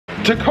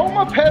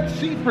Tacoma Pet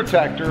Seat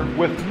Protector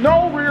with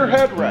no rear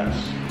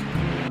headrests.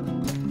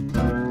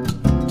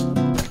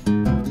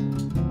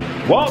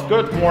 Well,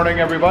 good morning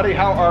everybody.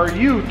 How are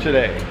you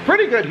today?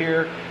 Pretty good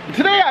here.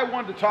 Today I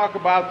wanted to talk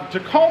about the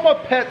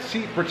Tacoma Pet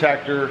Seat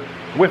Protector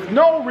with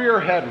no rear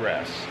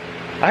headrests.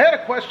 I had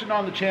a question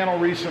on the channel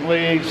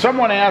recently.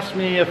 Someone asked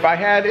me if I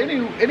had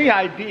any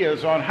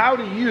ideas on how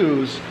to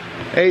use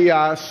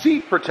a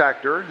seat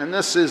protector, and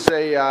this is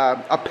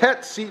a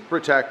pet seat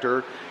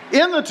protector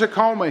in the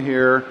Tacoma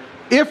here,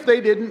 if they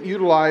didn't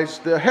utilize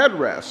the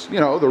headrests, you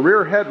know, the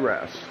rear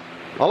headrests.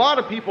 A lot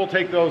of people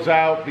take those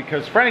out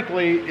because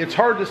frankly it's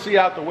hard to see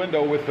out the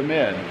window with them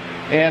in,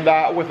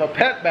 and with a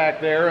pet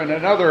back there and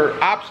another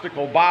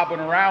obstacle bobbing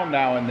around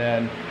now and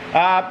then,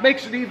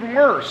 makes it even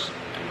worse.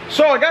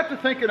 So I got to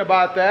thinking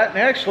about that, and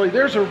actually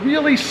there's a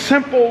really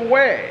simple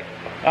way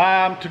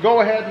to go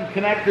ahead and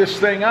connect this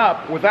thing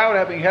up without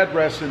having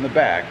headrests in the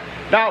back.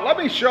 Now let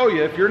me show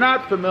you, if you're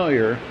not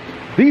familiar,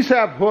 these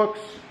have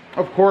hooks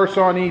of course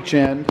on each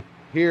end,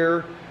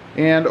 here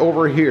and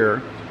over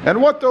here,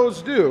 and what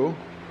those do,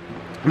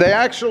 they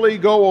actually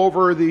go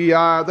over the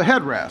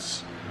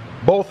headrests,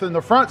 both in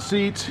the front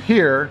seats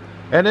here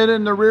and then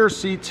in the rear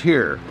seats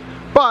here.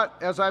 But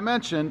as I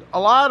mentioned, a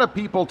lot of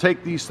people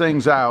take these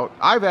things out.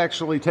 I've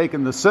actually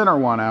taken the center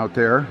one out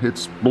there.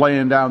 It's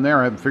laying down there.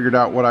 I haven't figured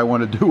out what I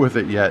want to do with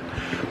it yet.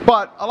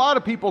 But a lot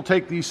of people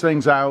take these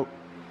things out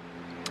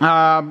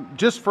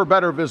just for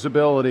better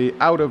visibility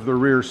out of the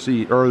rear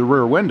seat, or the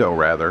rear window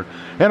rather.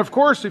 And of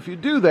course, if you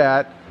do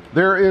that,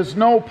 there is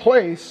no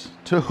place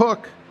to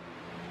hook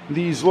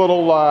these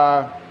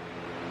little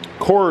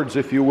cords,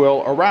 if you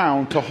will,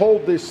 around to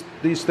hold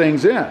these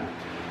things in.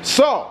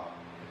 So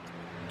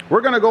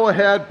we're going to go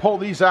ahead, pull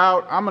these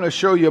out. I'm going to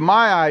show you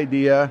my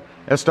idea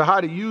as to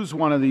how to use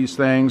one of these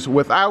things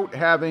without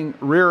having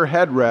rear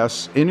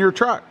headrests in your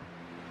truck.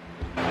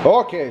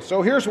 Okay,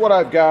 so here's what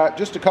I've got.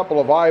 Just a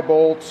couple of eye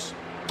bolts.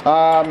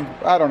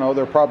 I don't know,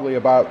 they're probably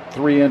about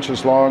 3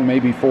 inches long,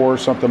 maybe 4,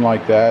 something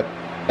like that.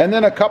 And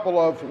then a couple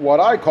of what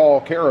I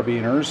call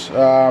carabiners.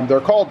 They're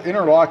called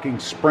interlocking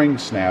spring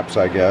snaps,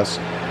 I guess,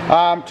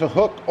 to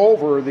hook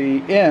over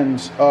the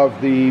ends of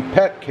the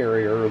pet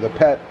carrier, or the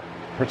pet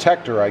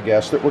protector, I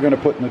guess, that we're going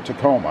to put in the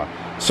Tacoma.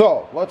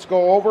 So let's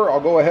go over. I'll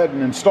go ahead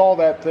and install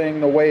that thing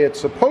the way it's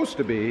supposed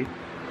to be,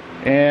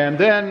 and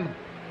then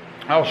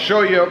I'll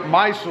show you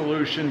my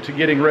solution to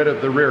getting rid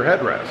of the rear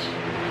headrest.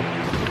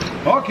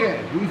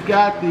 Okay, we've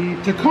got the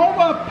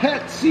Tacoma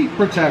Pet Seat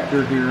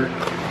Protector here,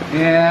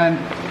 and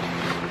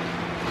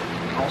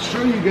I'll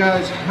show you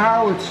guys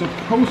how it's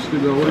supposed to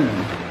go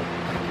in.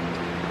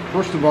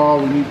 First of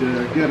all, we need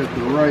to get it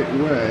the right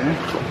way.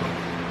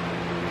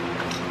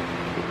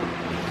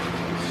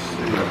 Let's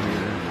see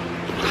here.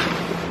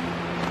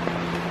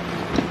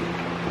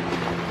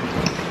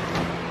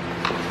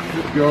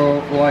 Should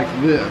go like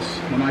this,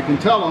 and I can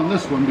tell on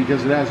this one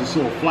because it has this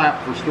little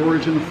flap for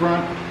storage in the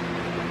front.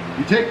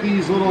 You take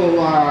these little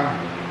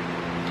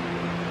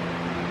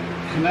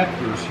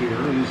connectors here,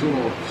 these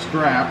little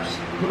straps,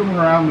 put them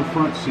around the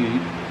front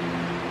seat,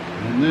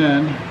 and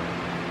then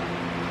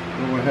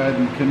go ahead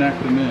and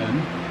connect them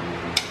in.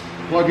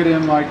 Plug it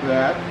in like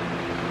that,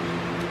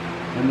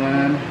 and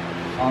then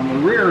on the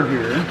rear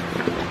here,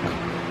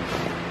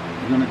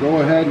 you're going to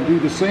go ahead and do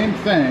the same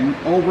thing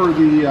over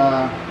the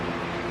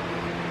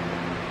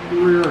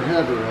rear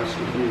headrest,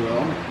 if you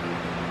will,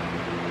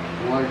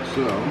 like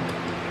so.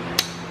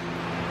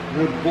 Go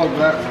ahead and plug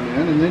that one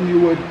in, and then you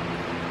would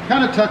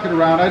kind of tuck it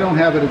around. I don't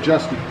have it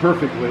adjusted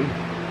perfectly.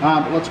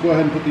 But let's go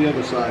ahead and put the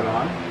other side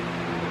on.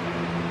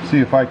 See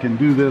if I can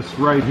do this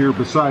right here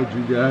beside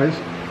you guys.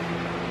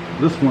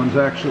 This one's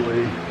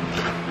actually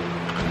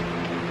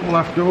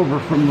left over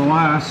from the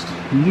last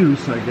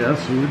use, I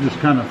guess. So we just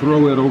kind of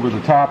throw it over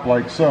the top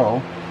like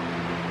so.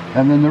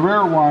 And then the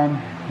rear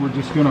one, we're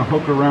just going to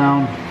hook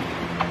around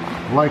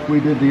like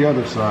we did the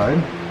other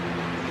side.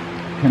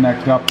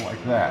 Connect up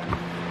like that.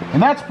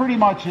 And that's pretty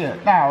much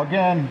it. Now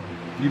again,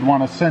 you'd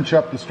want to cinch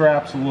up the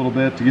straps a little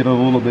bit to get it a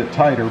little bit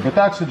tighter, but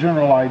that's the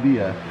general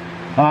idea.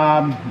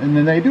 And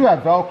then they do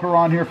have Velcro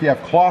on here. If you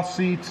have cloth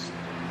seats,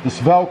 this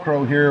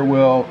Velcro here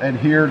will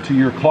adhere to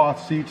your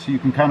cloth seat, so you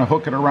can kind of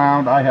hook it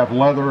around. I have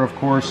leather, of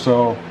course,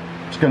 so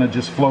it's going to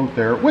just float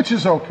there, which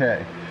is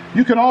okay.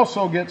 You can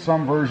also get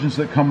some versions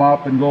that come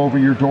up and go over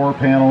your door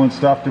panel and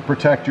stuff to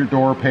protect your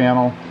door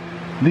panel.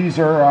 These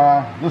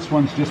are, this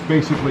one's just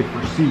basically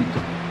for seat.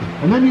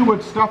 And then you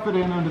would stuff it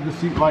in under the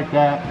seat like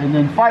that, and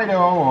then Fido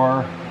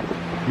or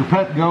your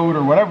pet goat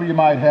or whatever you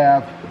might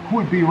have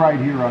would be right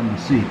here on the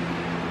seat.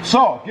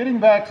 So, getting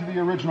back to the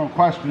original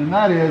question, and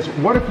that is,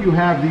 what if you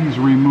have these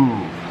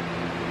removed?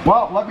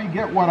 Well, let me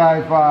get what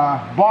I've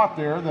bought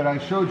there that I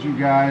showed you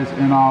guys,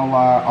 and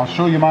I'll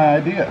show you my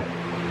idea.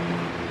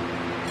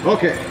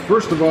 Okay,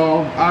 first of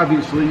all,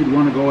 obviously you'd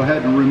want to go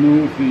ahead and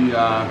remove the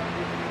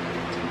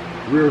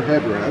rear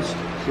headrest.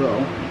 So,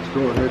 let's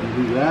go ahead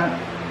and do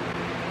that.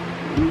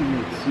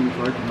 Let's see if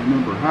I can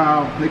remember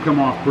how. They come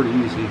off pretty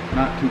easy,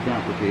 not too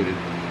complicated.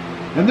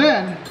 And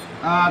then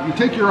you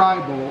take your eye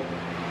bolt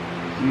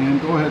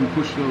and go ahead and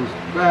push those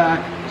back.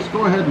 Just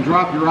go ahead and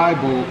drop your eye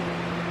bolt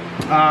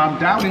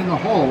down in the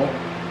hole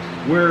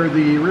where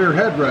the rear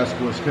headrest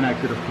was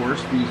connected, of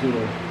course, these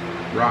little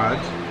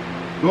rods.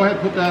 Go ahead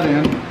and put that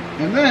in,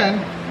 and then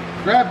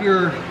grab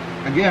your,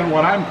 again,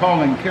 what I'm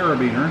calling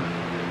carabiner.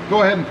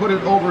 Go ahead and put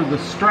it over the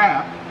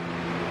strap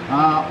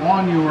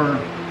on your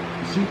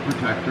seat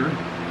protector,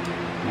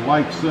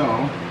 like so.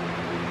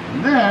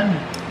 And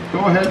then go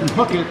ahead and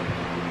hook it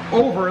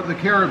over the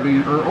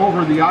carabiner, or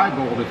over the eye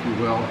bolt, if you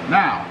will.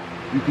 Now,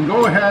 you can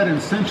go ahead and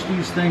cinch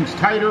these things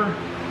tighter.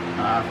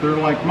 If they're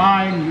like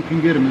mine, you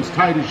can get them as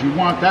tight as you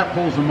want. That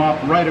pulls them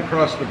up right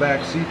across the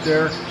back seat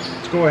there.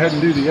 Let's go ahead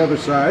and do the other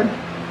side.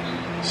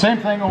 Same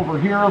thing over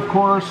here, of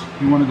course.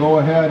 You want to go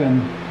ahead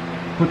and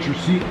put your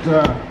seat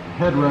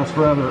headrest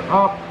rather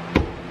up.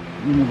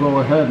 You can go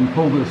ahead and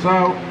pull this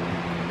out,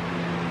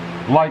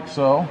 like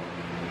so.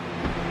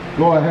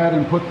 Go ahead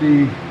and put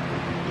the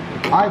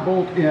eye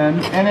bolt in,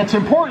 and it's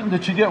important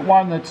that you get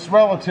one that's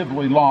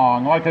relatively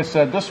long. Like I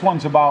said, this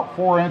one's about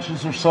 4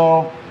 inches or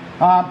so.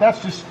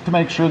 That's just to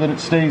make sure that it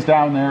stays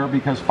down there,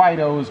 because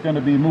Fido is going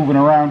to be moving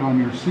around on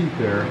your seat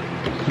there.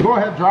 So go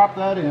ahead, drop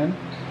that in.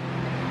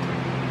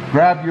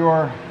 Grab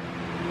your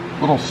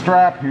little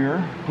strap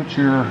here, put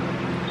your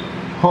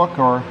hook,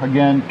 or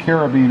again,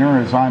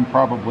 carabiner, as I'm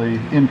probably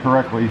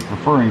incorrectly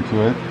referring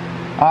to it,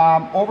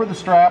 over the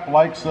strap,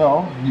 like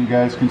so. You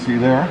guys can see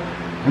there.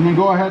 And then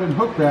go ahead and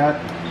hook that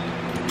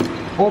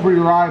over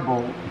your eye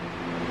bolt.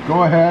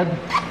 Go ahead,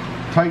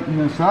 tighten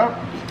this up.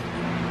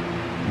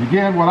 And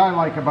again, what I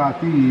like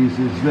about these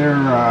is they're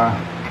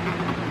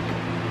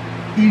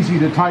easy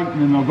to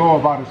tighten, and they'll go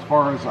about as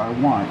far as I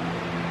want.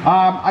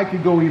 I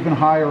could go even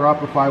higher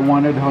up if I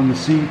wanted on the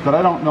seat, but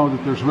I don't know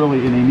that there's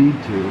really any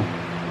need to.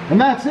 And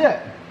that's it.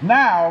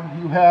 Now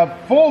you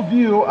have full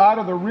view out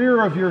of the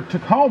rear of your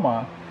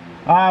Tacoma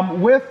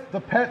with the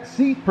pet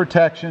seat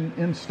protection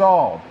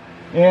installed.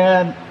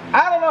 And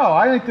I don't know,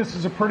 I think this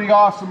is a pretty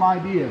awesome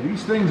idea.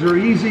 These things are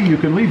easy. You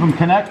can leave them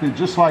connected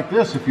just like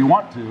this if you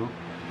want to.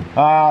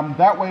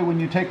 That way when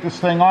you take this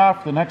thing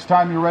off, the next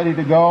time you're ready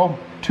to go,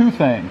 two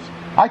things.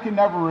 I can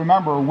never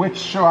remember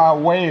which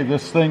way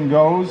this thing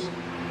goes,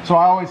 so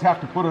I always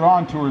have to put it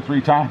on 2 or 3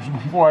 times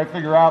before I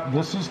figure out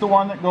this is the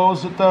one that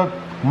goes at the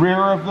rear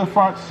of the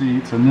front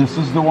seats, and this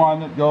is the one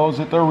that goes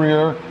at the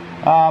rear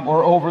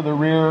or over the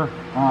rear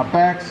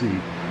back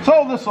seat.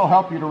 So this will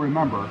help you to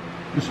remember.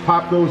 Just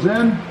pop those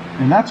in,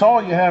 and that's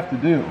all you have to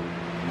do.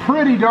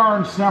 Pretty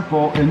darn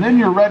simple, and then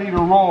you're ready to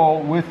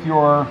roll with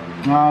your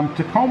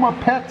Tacoma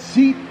Pet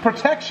Seat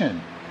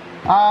Protection.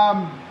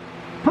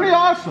 Pretty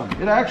awesome.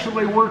 It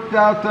actually worked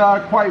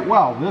out quite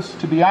well. This,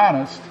 to be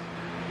honest,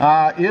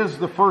 is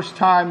the first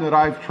time that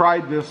I've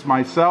tried this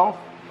myself.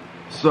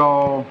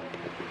 So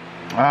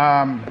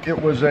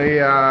it was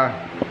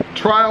a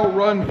trial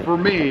run for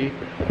me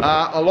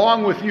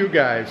along with you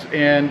guys,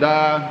 and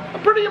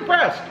I'm pretty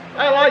impressed.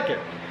 I like it.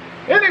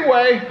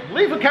 Anyway,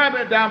 leave a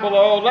comment down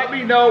below. Let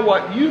me know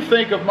what you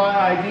think of my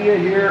idea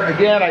here.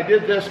 Again, I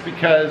did this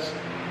because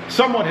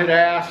someone had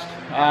asked,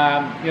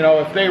 you know,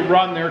 if they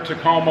run their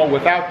Tacoma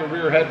without the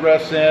rear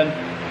headrests in,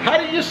 how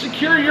do you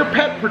secure your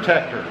pet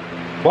protector?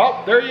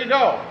 Well, there you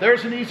go.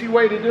 There's an easy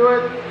way to do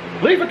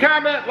it. Leave a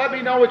comment. Let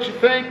me know what you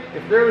think.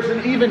 If there's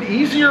an even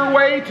easier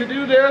way to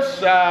do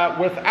this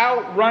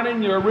without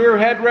running your rear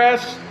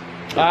headrests,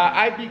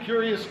 I'd be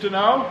curious to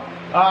know.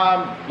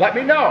 Let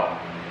me know.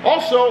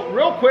 Also,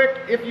 real quick,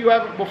 if you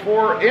haven't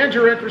before and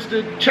you're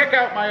interested, check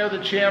out my other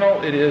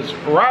channel. It is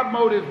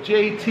RobMotive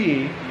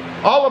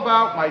JT, all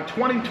about my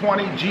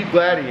 2020 Jeep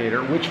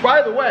Gladiator, which,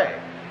 by the way,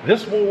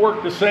 this will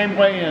work the same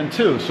way in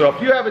too. So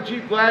if you have a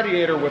Jeep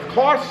Gladiator with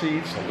cloth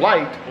seats,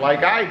 light,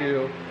 like I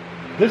do,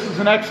 this is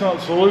an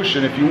excellent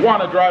solution if you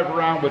want to drive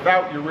around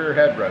without your rear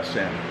headrests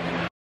in.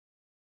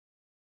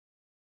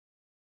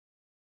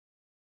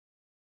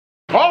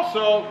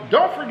 Also,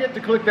 don't forget to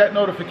click that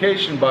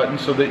notification button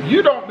so that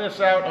you don't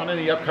miss out on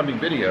any upcoming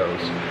videos.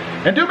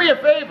 And do me a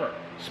favor,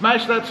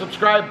 smash that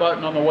subscribe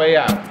button on the way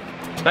out.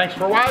 Thanks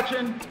for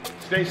watching.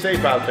 Stay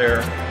safe out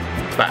there.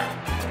 Bye.